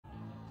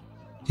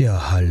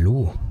Ja,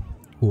 hallo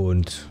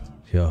und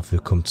ja,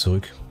 willkommen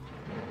zurück.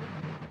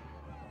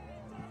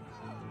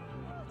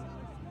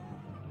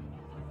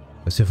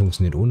 Das hier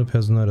funktioniert ohne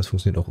Personal, das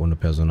funktioniert auch ohne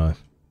Personal.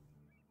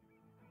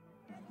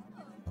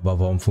 Aber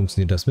warum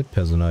funktioniert das mit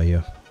Personal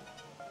hier?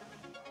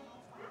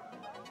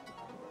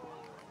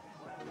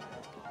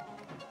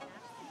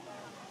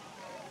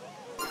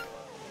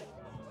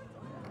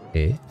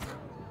 Okay.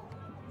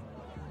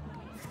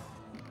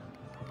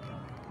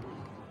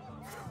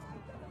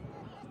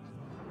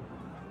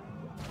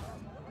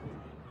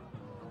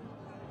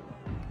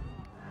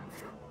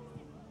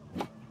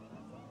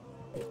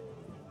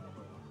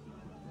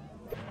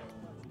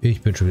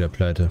 Ich bin schon wieder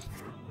pleite.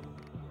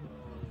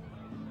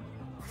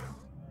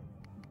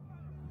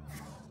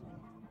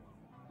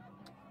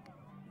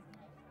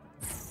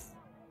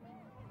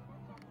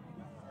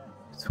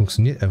 Es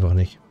funktioniert einfach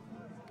nicht.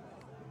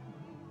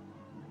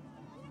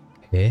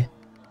 Hä?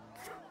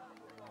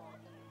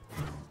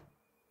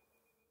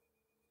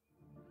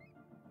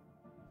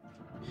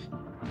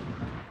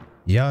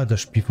 Ja,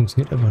 das Spiel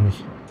funktioniert einfach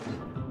nicht.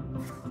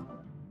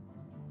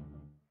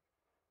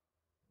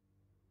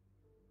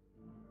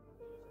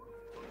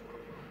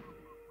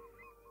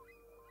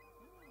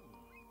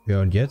 Ja,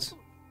 und jetzt?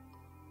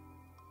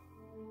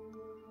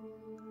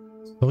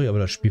 Sorry, aber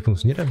das Spiel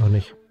funktioniert einfach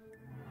nicht.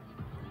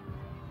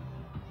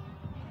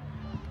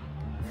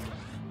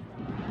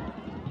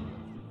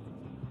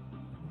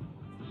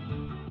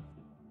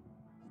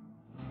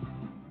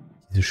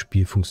 Dieses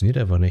Spiel funktioniert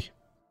einfach nicht.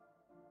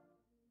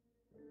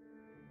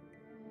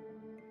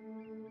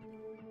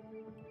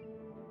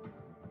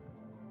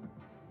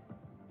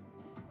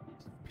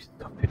 Ist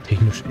doch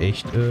technisch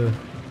echt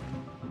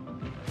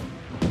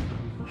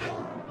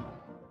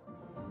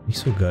nicht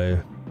so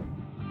geil.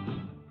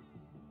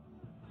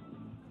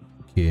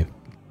 Okay.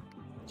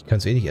 Ich kann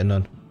es eh nicht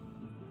ändern.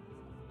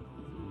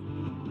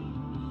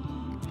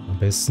 Am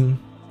besten.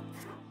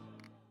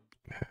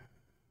 Wir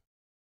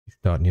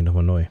starten hier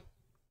nochmal neu.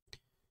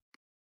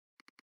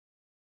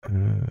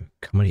 Kann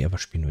man nicht einfach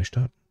Spiel neu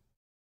starten?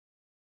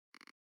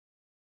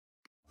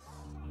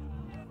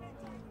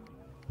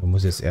 Man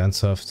muss jetzt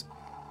ernsthaft.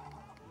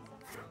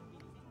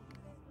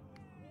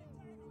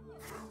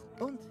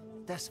 Und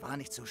das war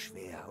nicht so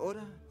schwer,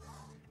 oder?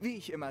 Wie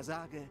ich immer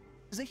sage,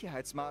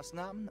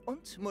 Sicherheitsmaßnahmen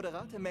und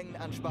moderate Mengen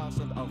an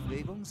Spaß und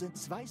Aufregung sind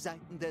zwei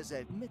Seiten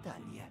derselben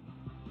Medaille.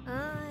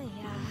 Ah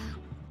ja,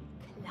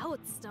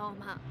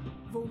 Cloudstormer,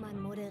 wo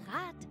man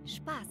moderat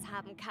Spaß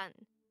haben kann.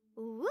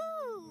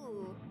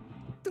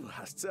 Du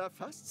hast's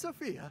erfasst,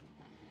 Sophia.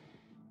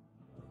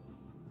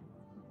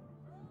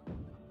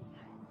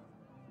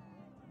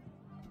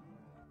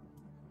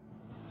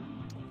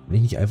 Will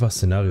ich nicht einfach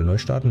Szenario neu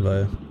starten,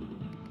 weil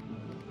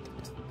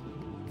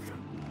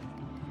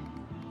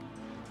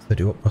ist das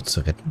überhaupt noch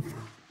zu retten?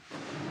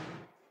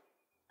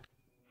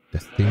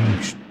 Das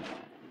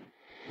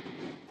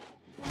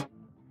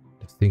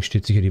Ding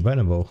steht sicher die Beine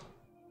im Bauch.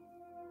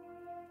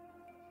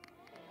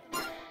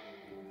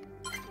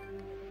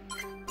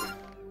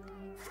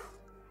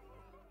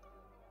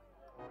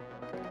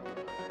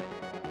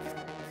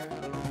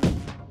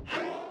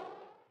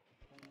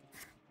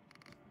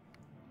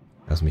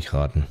 Lass mich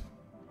raten.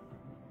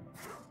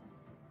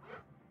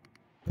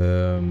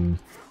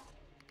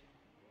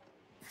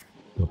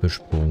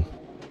 Doppelsprung.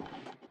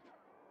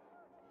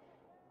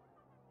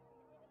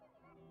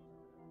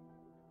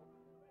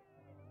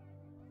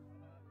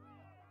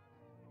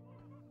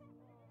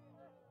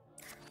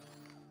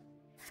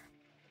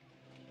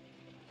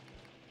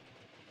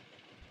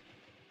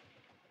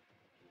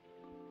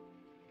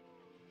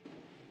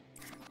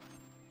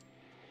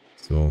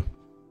 So.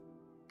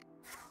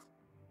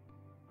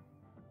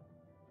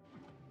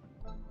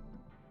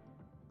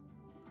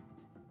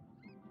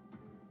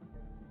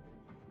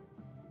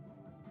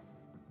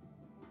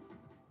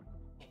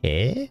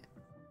 Hä?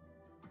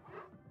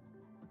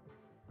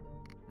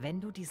 Wenn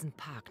du diesen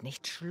Park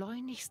nicht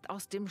schleunigst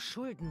aus dem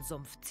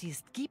Schuldensumpf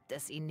ziehst, gibt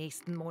es ihn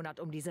nächsten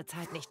Monat um diese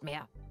Zeit nicht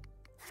mehr.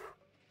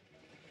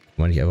 Kann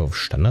man nicht einfach auf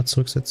Standard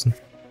zurücksetzen?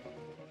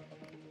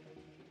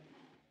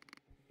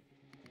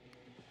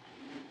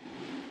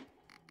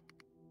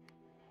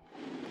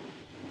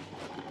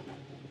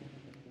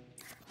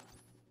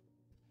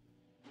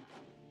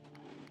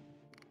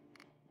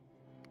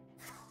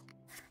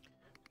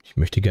 Ich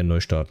möchte gerne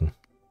neu starten.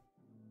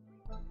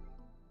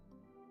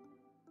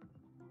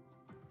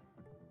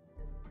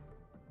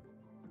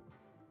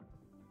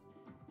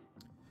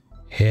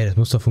 Hä, das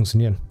muss doch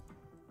funktionieren.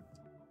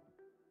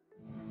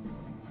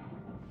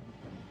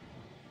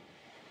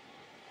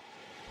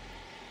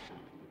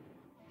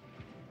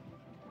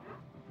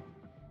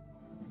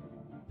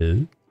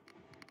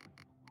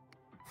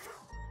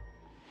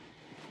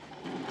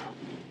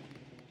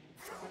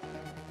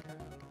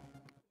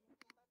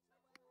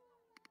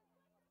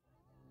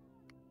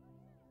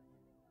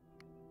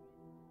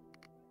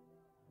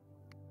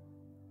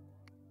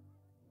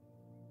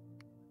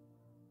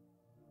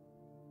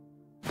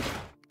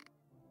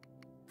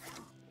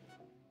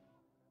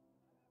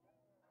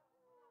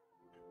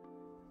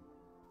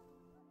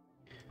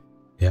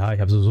 Ja,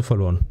 ich habe so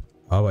verloren.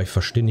 Aber ich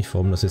verstehe nicht,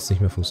 warum das jetzt nicht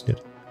mehr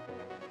funktioniert.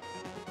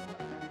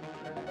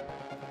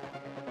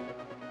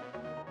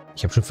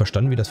 Ich habe schon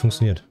verstanden, wie das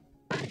funktioniert.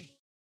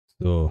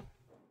 So.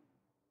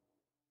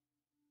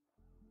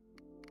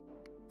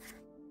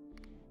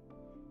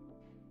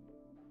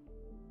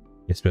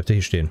 Jetzt bleibt er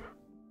hier stehen.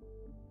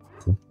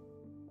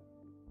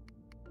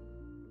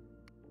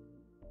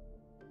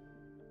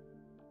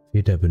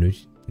 Fehlt der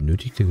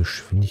benötigte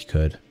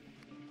Geschwindigkeit.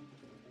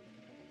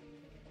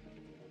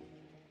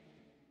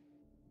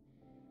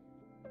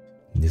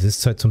 Es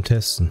ist Zeit zum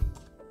Testen.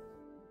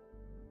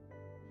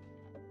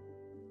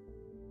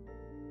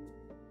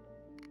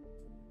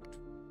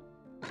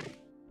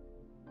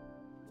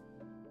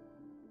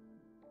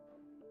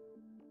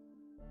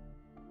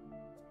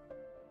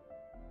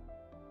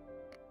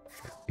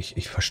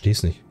 Ich verstehe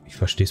es nicht. Ich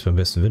verstehe es beim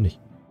besten Willen nicht.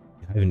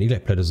 Ja, wenn eh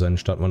gleich pleite sein,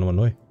 starten wir nochmal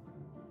neu.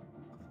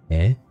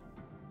 Hä?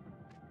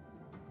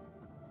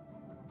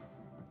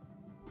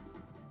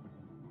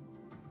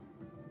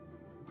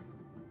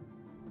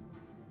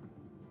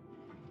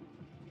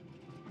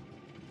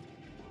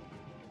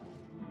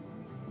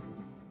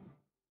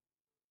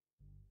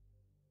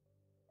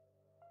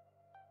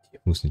 Hier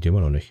funktioniert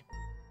immer noch nicht.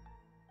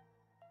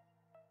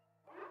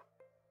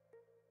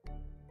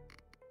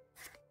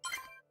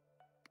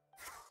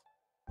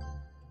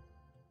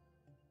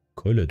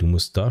 Keule, du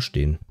musst da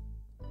stehen.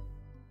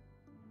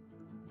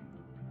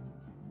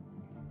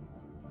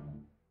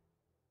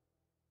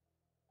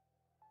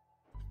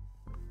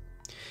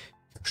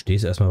 Ich verstehe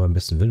es erstmal beim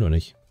besten Willen noch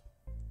nicht.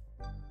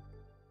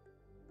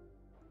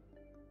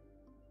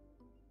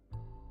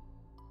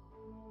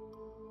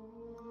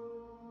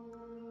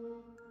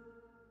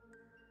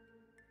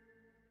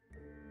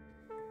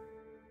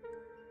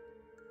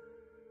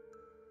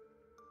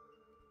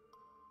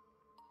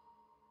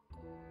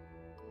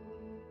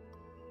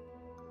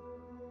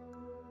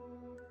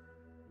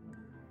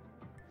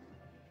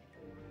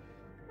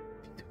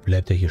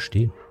 Bleibt er hier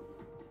stehen?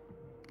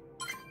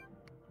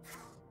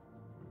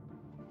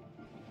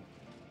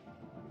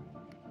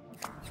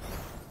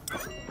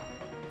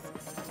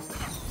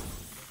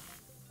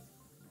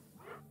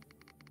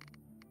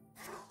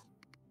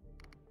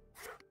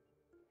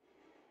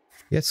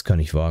 Jetzt kann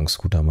ich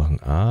Wagen-Scooter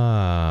machen.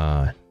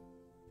 Ah.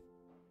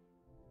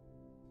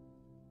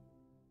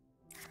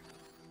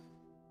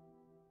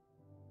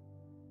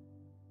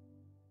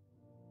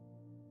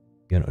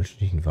 Hier einen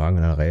unterschiedlichen Wagen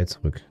in einer Reihe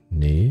zurück.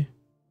 Nee.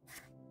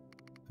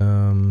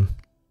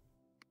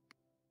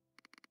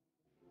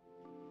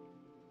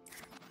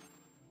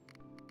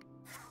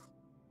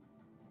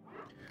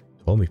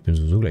 Traum, ich bin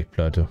sowieso gleich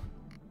pleite.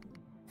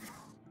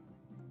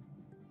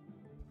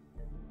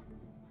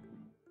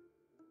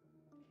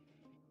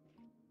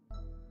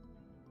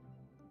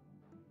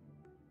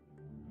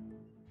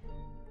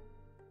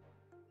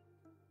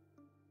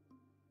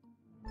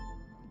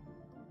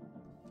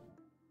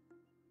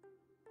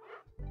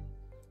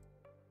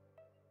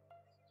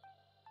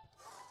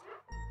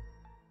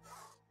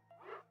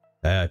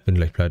 Ja, ich bin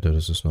gleich pleite,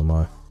 das ist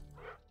normal.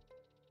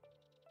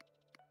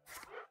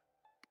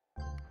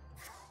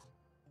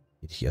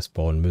 Hätte ich erst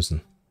bauen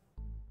müssen.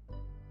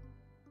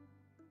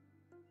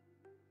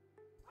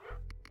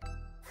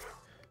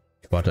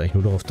 Ich warte eigentlich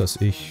nur darauf,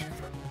 dass ich...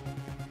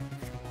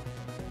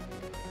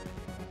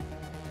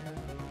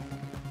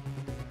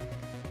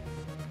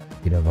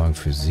 Jeder Wagen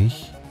für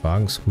sich.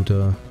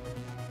 Wagen-Scooter.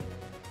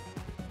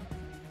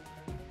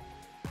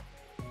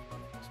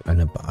 Zu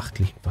einer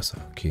beachtlichen Wasser.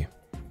 Okay.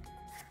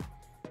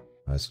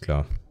 Alles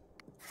klar.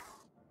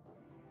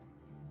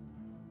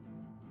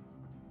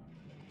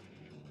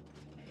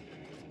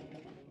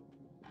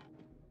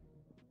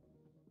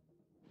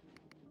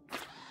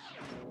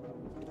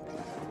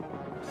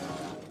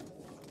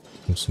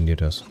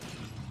 Funktioniert das?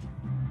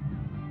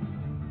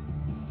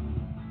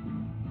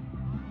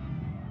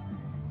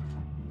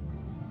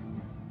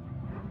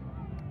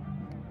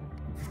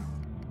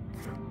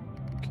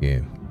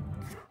 Okay.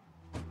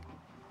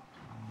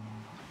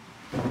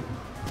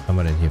 Was haben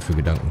wir denn hier für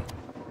Gedanken?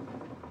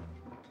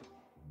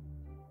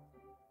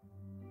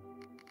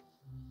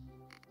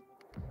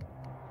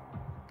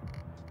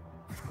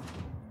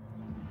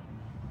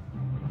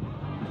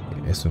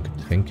 Essen und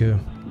Getränke.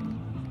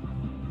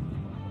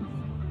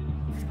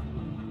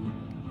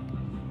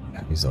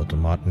 Ja, diese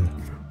Automaten.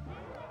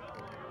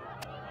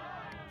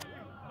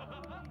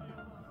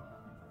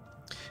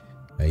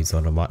 Ja, diese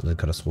Automaten sind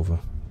Katastrophe.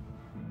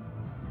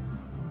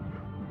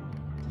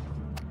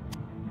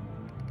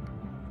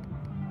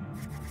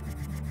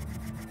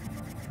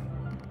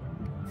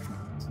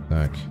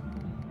 Zack.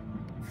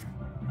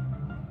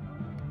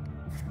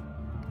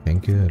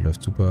 Getränke,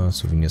 läuft super.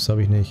 Souvenirs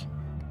habe ich nicht.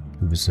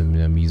 Du bist in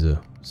der Miese.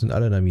 Sind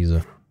alle in der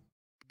Miese.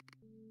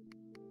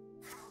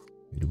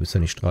 Du bist ja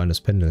nicht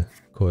strahlendes Pendel,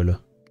 Keule.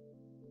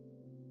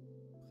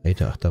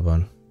 Breite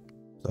Achterbahn.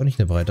 Ist auch nicht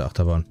eine breite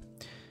Achterbahn.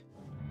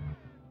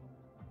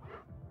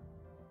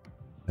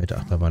 Breite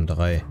Achterbahn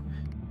 3.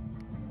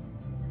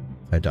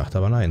 Breite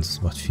Achterbahn 1.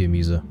 Das macht 4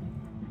 Miese.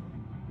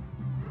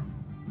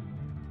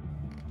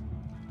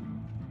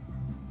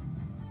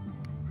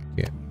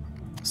 Okay.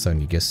 Was sagen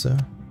die Gäste?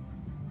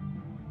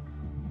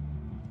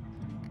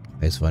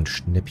 Es war ein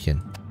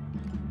Schnäppchen.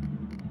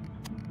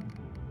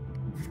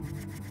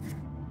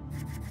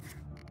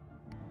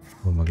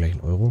 Wollen wir gleich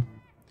einen Euro?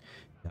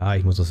 Ja,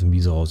 ich muss aus dem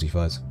Miese raus, ich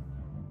weiß.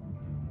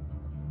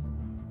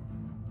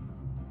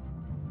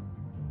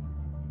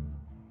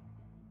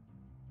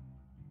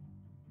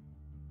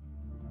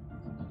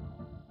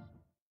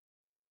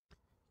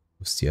 Ich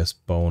muss die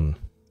erst bauen.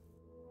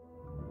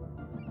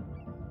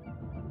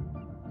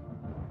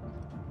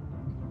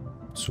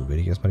 So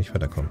werde ich erstmal nicht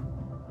weiterkommen.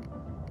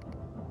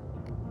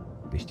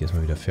 Will ich die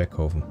erstmal wieder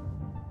verkaufen.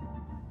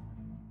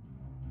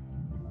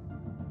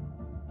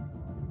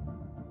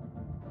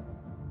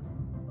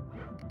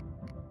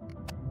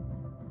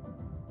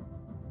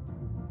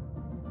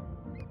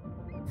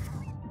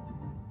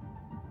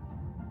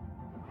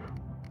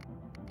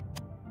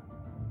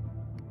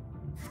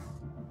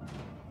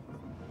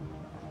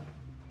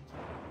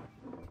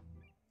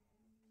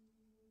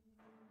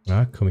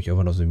 Na, komme ich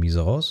irgendwann aus dem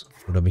Miese raus?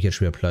 Oder bin ich jetzt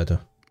schon wieder pleite?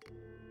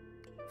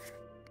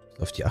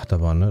 Auf die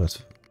Achterbahn, ne? Das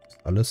ist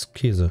alles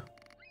Käse.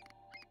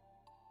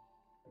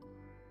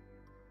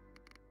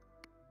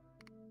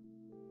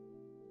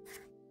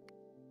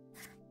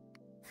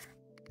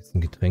 Jetzt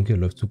ein Getränke,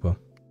 läuft super.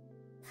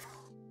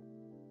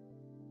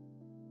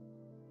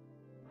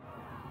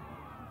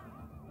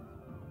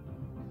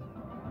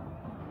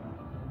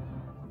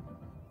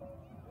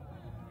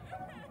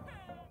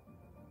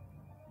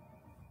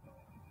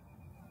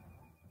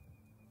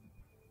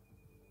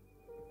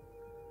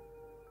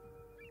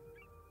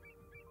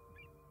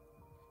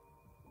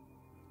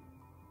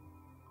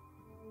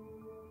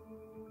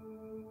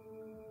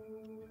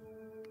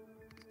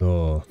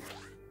 So.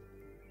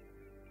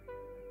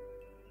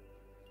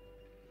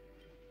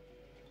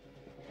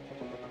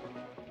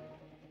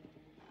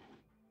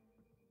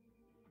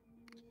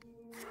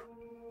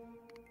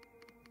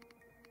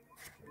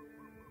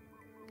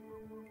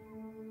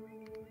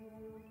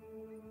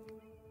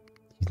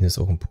 Die sind jetzt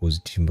auch im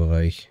positiven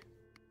Bereich.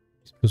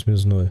 Plus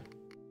minus 0.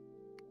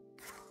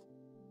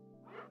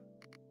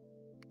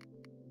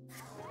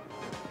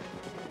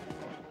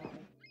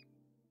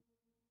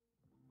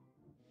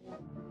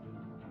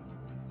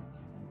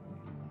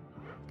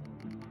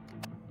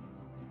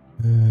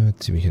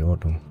 Ziemlich in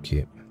Ordnung.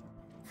 Okay.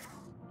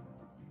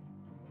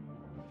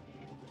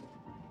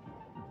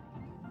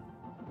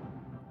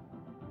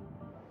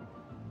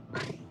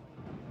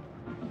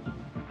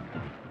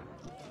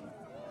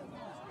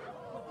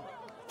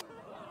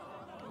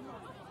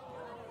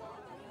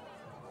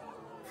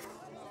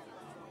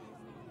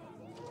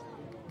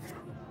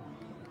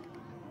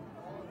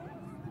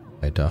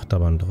 Breite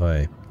Achterbahn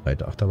 3.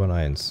 Breite Achterbahn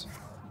 1.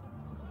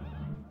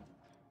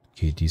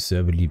 Okay, die ist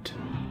sehr beliebt.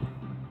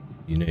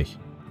 Die nicht.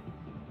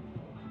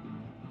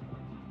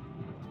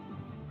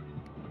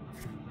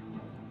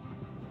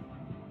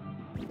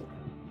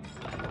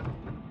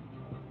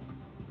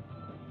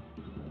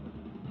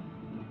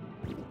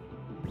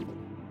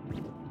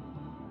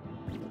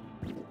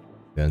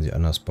 Werden sie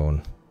anders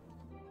bauen.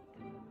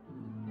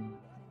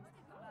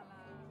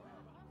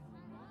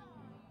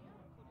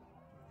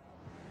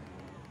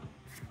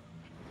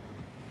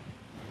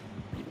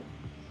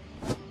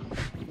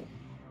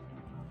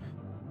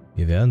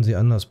 Wir werden sie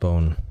anders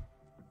bauen.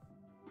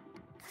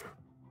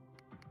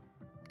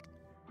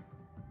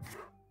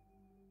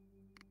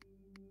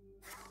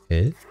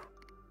 L.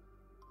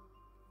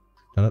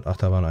 Standard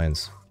Achterbahn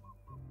 1.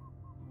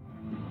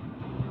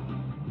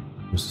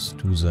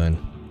 Müsstest du sein.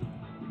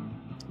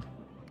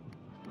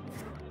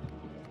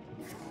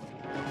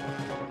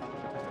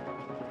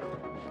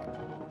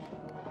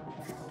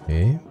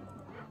 Okay.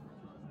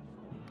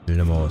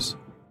 Wilde Maus.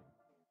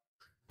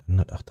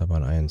 Standard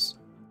Achterbahn 1.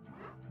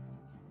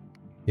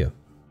 Hier.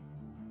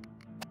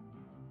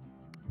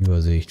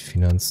 Übersicht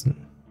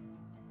Finanzen.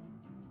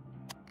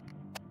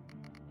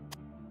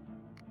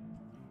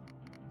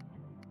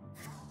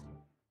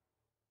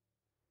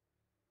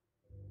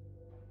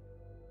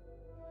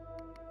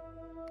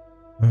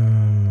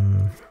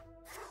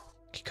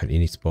 Ich kann eh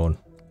nichts bauen.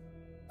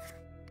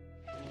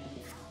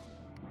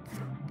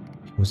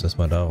 Ich muss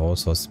erstmal da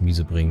raus, was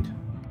Miese bringt.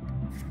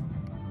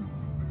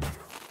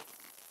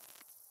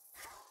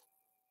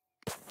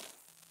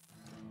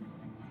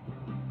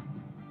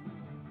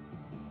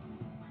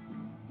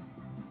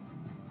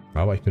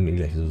 Aber ich bin eh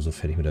gleich so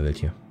fertig mit der Welt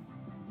hier.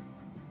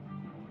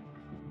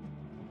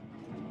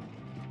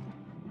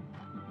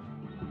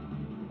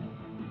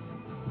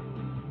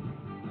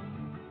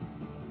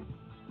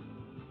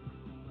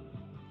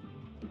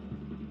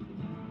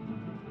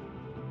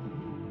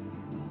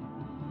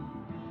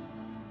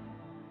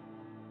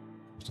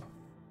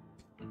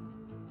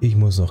 Ich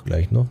muss auch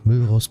gleich noch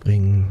Müll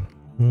rausbringen.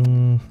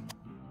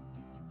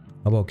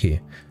 Aber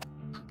okay.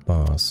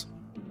 Spaß.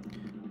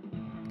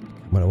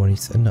 Kann man aber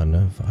nichts ändern,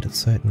 ne?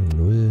 Wartezeiten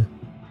 0.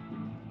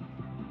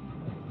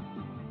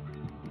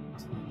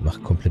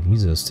 Macht komplett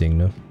miese das Ding,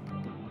 ne?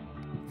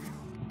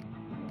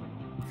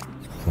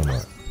 Schau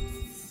mal.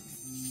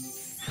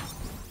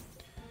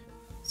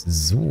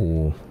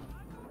 So.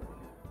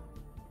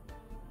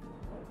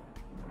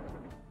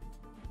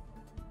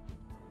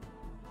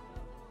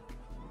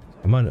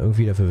 Kann man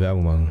irgendwie dafür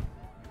Werbung machen?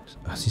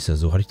 Ach, siehst du,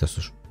 so hatte ich das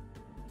so...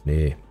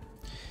 Nee.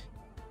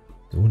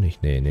 So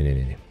nicht.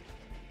 Nee.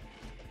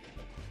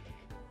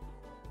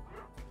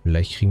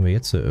 Vielleicht kriegen wir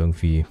jetzt so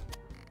irgendwie...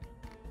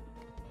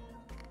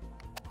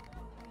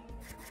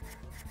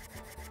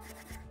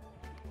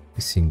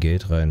 bisschen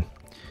Geld rein.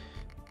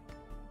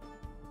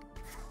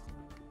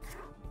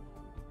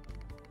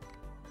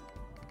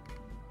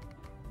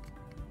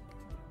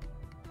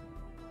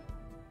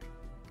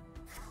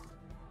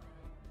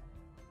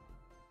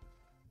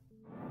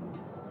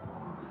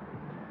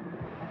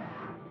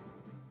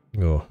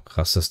 Jo,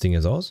 rast das Ding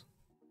jetzt aus?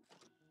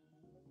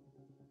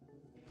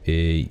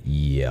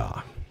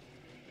 Ja.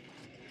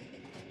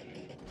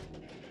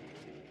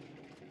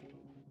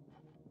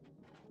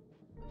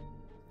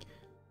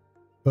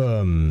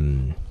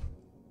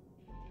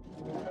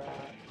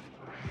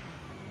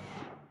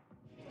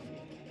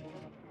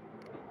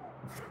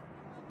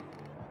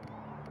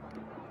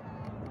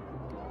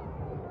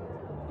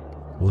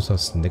 Großer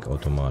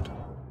Snackautomat.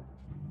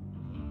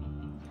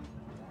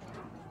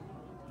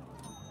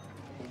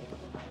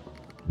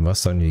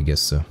 Was sagen die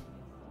Gäste?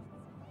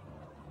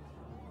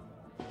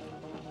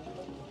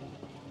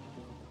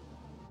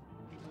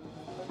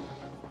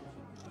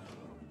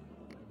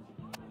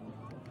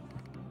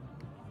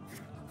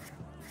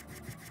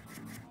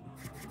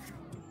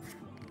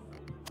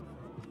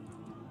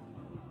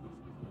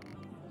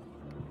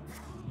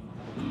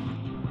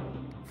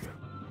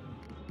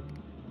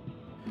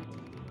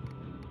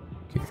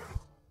 Okay.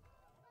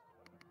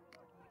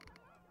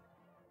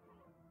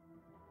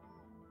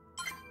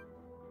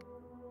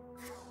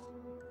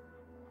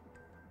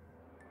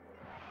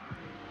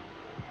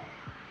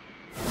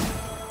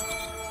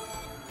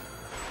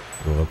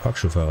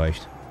 Parkschiff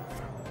erreicht.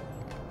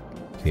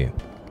 Okay.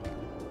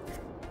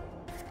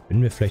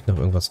 Können wir vielleicht noch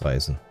irgendwas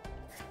reisen?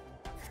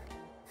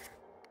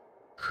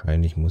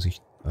 Wahrscheinlich muss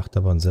ich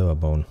Achterbahn selber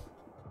bauen.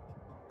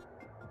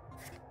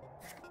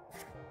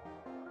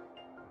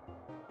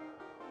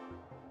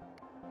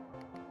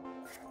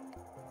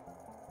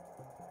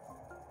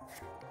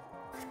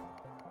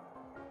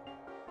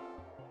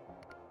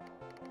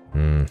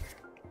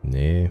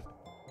 Nee.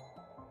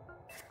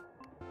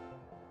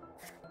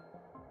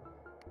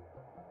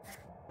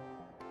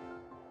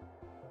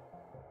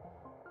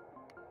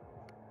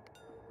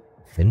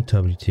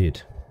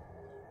 Rentabilität.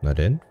 Na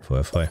denn,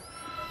 Feuer frei.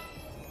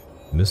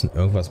 Wir müssen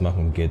irgendwas machen,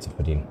 um Geld zu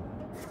verdienen.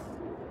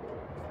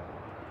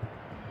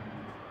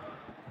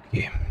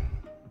 Okay.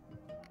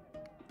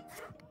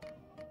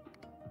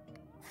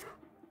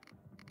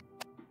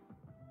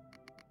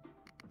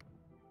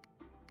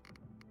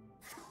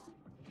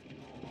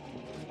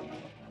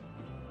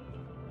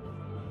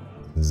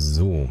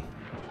 So.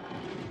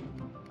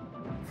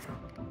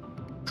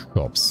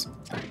 Shops.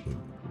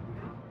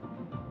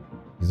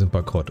 Die sind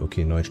bankrott.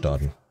 Okay, neu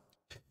starten.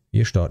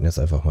 Wir starten jetzt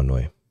einfach mal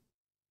neu.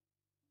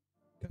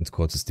 Ganz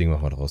kurzes Ding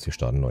machen wir draus. Wir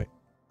starten neu.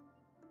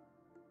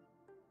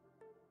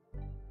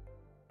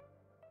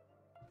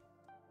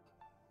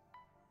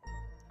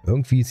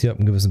 Irgendwie ist hier ab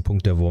einem gewissen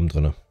Punkt der Wurm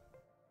drin.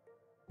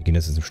 Wir gehen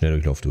jetzt im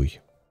Schnelldurchlauf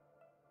durch.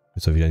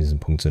 Bis wir wieder an diesem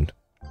Punkt sind.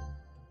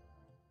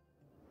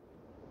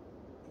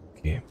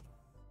 Okay.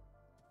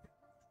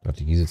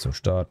 Strategie sitzt zum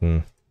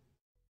Starten.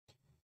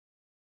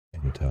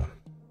 Enter.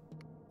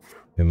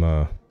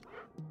 Immer.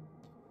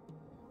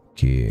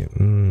 Okay.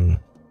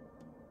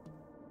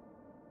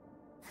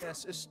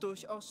 Es ist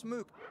durchaus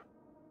möglich.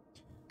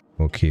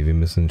 Okay, wir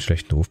müssen einen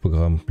schlechten Ruf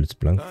begraben.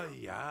 Blitzblank.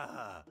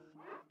 Ja.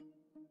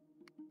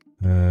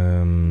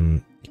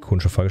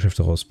 Ikonische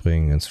Fahrgeschäfte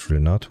rausbringen.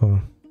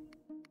 Installator.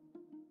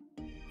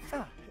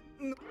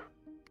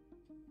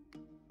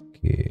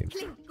 Okay.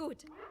 Klingt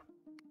gut.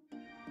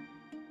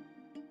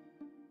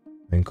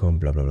 Einkommen,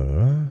 bla bla bla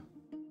bla.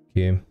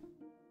 Okay.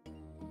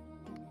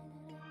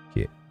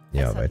 Okay.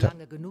 Ja, weiter.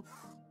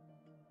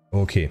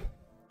 Okay.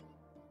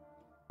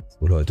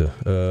 So,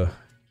 Leute.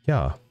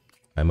 Ja.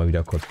 Einmal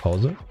wieder kurz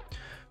Pause.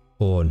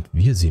 Und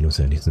wir sehen uns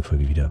in der nächsten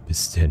Folge wieder.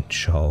 Bis denn.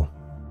 Ciao.